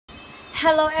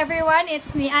Hello everyone,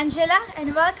 it's me Angela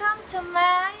and welcome to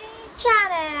my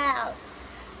channel.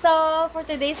 So for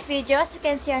today's video, as you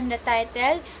can see on the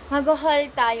title,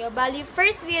 mag-haul tayo. Bali,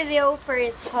 first video,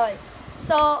 first haul.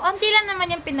 So, onti lang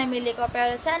naman yung pinamili ko,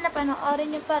 pero sana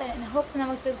panoorin nyo pa rin. Hope na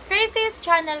mag-subscribe kayo sa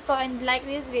channel ko and like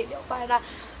this video para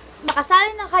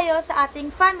makasali na kayo sa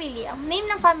ating family. Ang name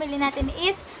ng family natin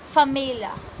is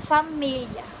Famaela.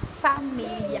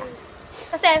 Familia.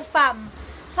 Kasi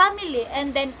family,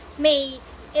 and then May,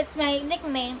 it's my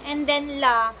nickname, and then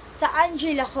La, sa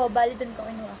Angela ko, bali dun ko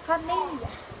inuwa.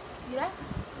 Famaela. Diba?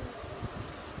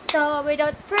 So,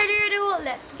 without further ado,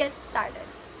 let's get started.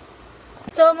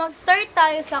 So, mag-start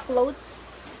tayo sa clothes.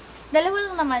 Dalawa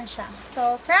lang naman siya.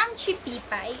 So, from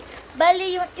Chipipay.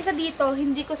 Bali, yung isa dito,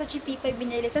 hindi ko sa Chipipay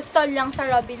binili. Sa stall lang sa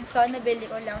Robinson, nabili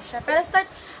ko lang siya. Pero start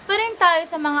pa rin tayo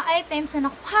sa mga items na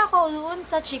nakuha ko doon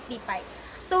sa Chipipay.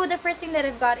 So, the first thing that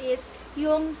I've got is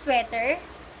yung sweater.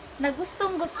 Na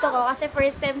gustong-gusto ko kasi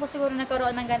first time ko siguro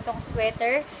nagkaroon ng gantong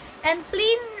sweater. And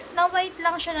plain na white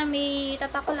lang siya na may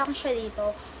tatako lang siya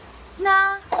dito.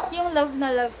 Na yung love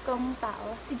na love kong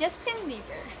tao, si Justin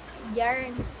Bieber.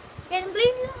 Yarn. Yan,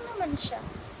 plain lang naman siya.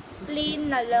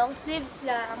 Plain na long sleeves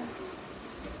lang.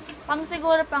 Pang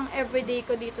siguro pang everyday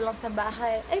ko dito lang sa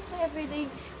bahay. Ay, pang everyday.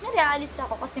 Narealis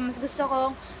ako kasi mas gusto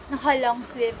kong naka-long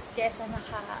sleeves kesa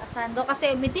naka-sando.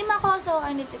 Kasi umitim ako, so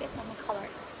I need to get my color.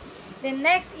 Then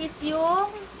next is yung,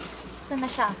 saan na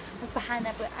siya?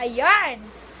 Magpahanap ko. Ayan!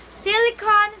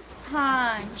 Silicone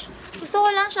sponge. Gusto ko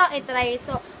lang siyang itry.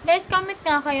 So, guys, comment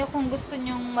nga kayo kung gusto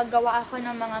nyong magawa ako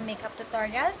ng mga makeup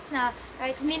tutorials na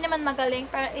kahit hindi naman magaling,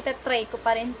 pero itatry ko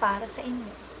pa rin para sa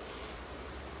inyo.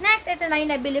 Next, ito na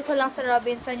yung nabili ko lang sa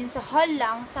Robinson, yung sa hall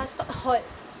lang, sa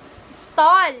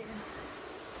stall.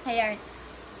 Ayan.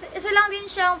 Isa lang din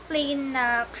siyang plain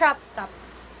na crop top.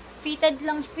 Fitted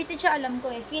siya, alam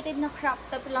ko eh. Fitted na crop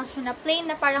top lang siya na plain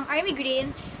na parang army green.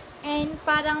 And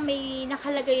parang may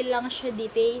nakalagay lang siya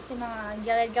dito sa mga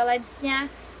galad-galads niya.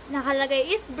 Nakalagay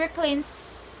is Brooklyn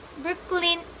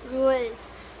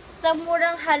Rules. Sa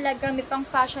murang halaga, may pang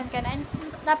fashion ka na. And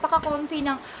napaka-comfy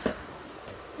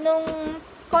nung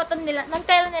cotton nila, ng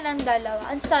tela nilang dalawa.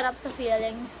 Ang sarap sa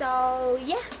feeling. So,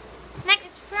 yeah. Next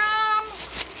is from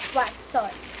Watson.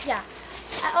 Yeah.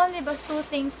 I only bought two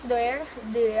things there.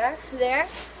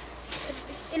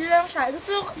 Ilo lang siya.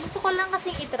 Gusto ko lang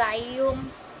kasing itry yung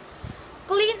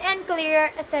Clean and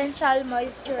Clear Essential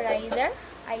Moisturizer.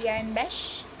 Ayan,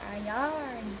 besh.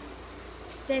 Ayan.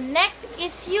 Then, next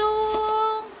is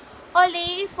yung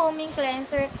Olay Foaming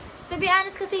Cleanser. To be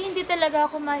honest, kasi hindi talaga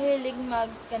ako mahilig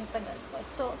mag-ganto-ganto.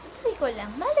 So, tuloy ko lang.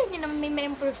 Malay nyo naman may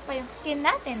ma-improve pa yung skin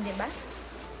natin, di ba?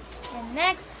 And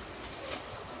next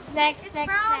from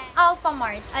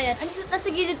Alphamart. Ayan, nasa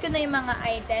gilid ko na yung mga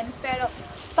items. Pero,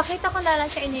 pakita ko na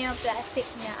lang sa inyo yung plastic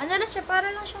niya. Ano lang siya?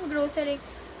 Para lang siyang grocery.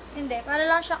 Hindi, para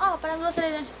lang siya, parang grocery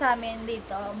lang siya sa amin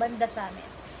dito, banda sa amin.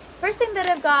 First thing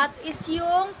that I've got is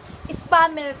yung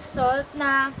spa milk salt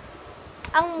na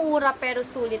ang mura pero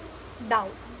sulit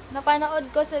daw.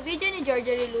 Napanood ko sa video ni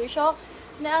Georgia Relucio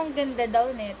na ang ganda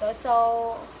daw nito.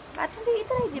 So, bakit hindi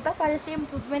itry, diba? Para sa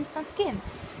improvements ng skin.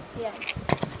 Yan.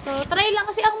 So, try lang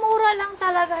kasi ang mura lang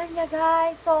talaga niya,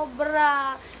 guys.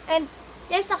 Sobra. And,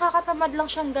 yes, nakakatamad lang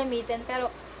siyang gamitin.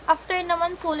 Pero, after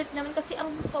naman, sulit naman kasi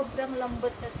ang sobrang lambot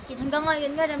sa skin. Hanggang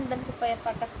ngayon nga, ramdam ko pa yung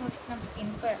pagka-smooth ng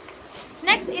skin ko.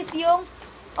 Next is yung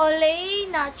Olay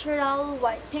Natural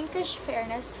White Pinkish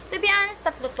Fairness. To be honest,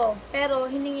 tatlo to. Pero,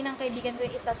 hiningi ng kaibigan ko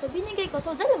yung isa. So, binigay ko.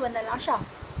 So, dalawa na lang siya.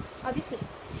 Obviously.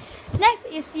 Next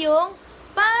is yung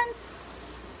Pond's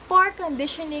Pore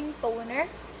Conditioning Toner.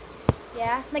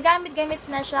 Yeah. Nagamit-gamit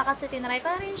na siya kasi tinry ko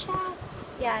na rin siya.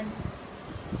 Yan.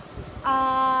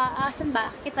 Saan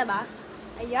ba? Kita ba?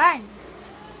 Ayan.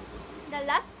 The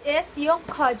last is yung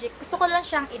Kojic. Gusto ko lang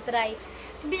siyang itry.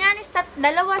 To be honest,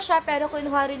 dalawa siya, pero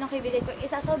kinuha rin ng kaibigan ko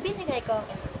isa. So, binigay ko.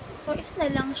 So, isa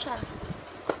na lang siya.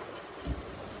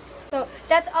 So,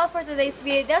 that's all for today's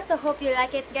video. So, hope you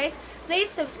like it, guys. Please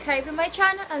subscribe to my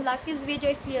channel and like this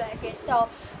video if you like it.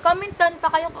 So, comment down pa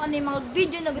kayo kung ano yung mga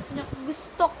video na gusto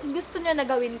nyo na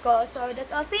gawin ko. So, that's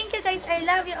all. Thank you, guys. I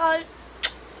love you all.